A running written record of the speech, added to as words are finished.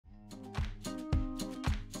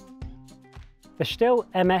The STIHL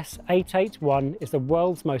MS 881 is the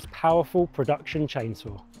world's most powerful production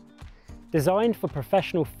chainsaw. Designed for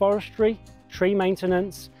professional forestry, tree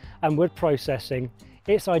maintenance and wood processing,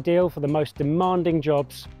 it's ideal for the most demanding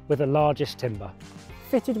jobs with the largest timber.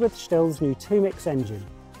 Fitted with STIHL's new 2-mix engine,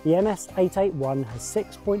 the MS 881 has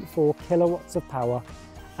 6.4 kilowatts of power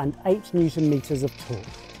and 8 Newton meters of torque.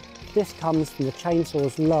 This comes from the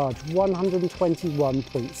chainsaw's large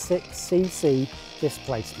 121.6cc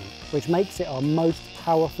displacement, which makes it our most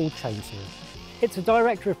powerful chainsaw. It's a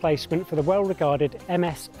direct replacement for the well-regarded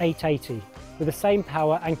MS 880 with the same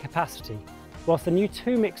power and capacity, whilst the new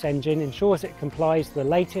 2-mix engine ensures it complies with the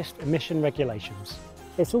latest emission regulations.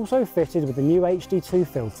 It's also fitted with the new HD2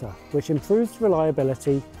 filter, which improves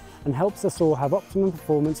reliability and helps the saw have optimum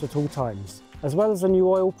performance at all times, as well as a new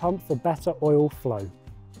oil pump for better oil flow.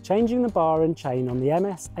 Changing the bar and chain on the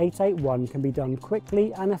MS 881 can be done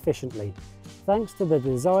quickly and efficiently, thanks to the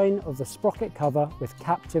design of the sprocket cover with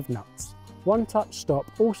captive nuts. One touch stop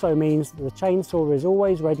also means that the chainsaw is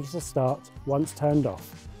always ready to start once turned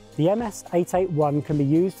off. The MS 881 can be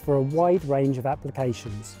used for a wide range of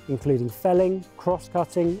applications, including felling,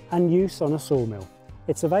 cross-cutting and use on a sawmill.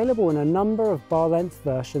 It's available in a number of bar length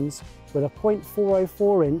versions with a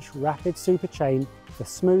 0.404-inch rapid super chain for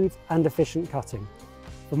smooth and efficient cutting.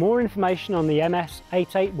 For more information on the MS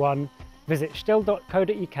 881, visit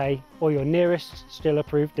stihl.co.uk or your nearest STIHL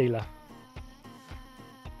approved dealer.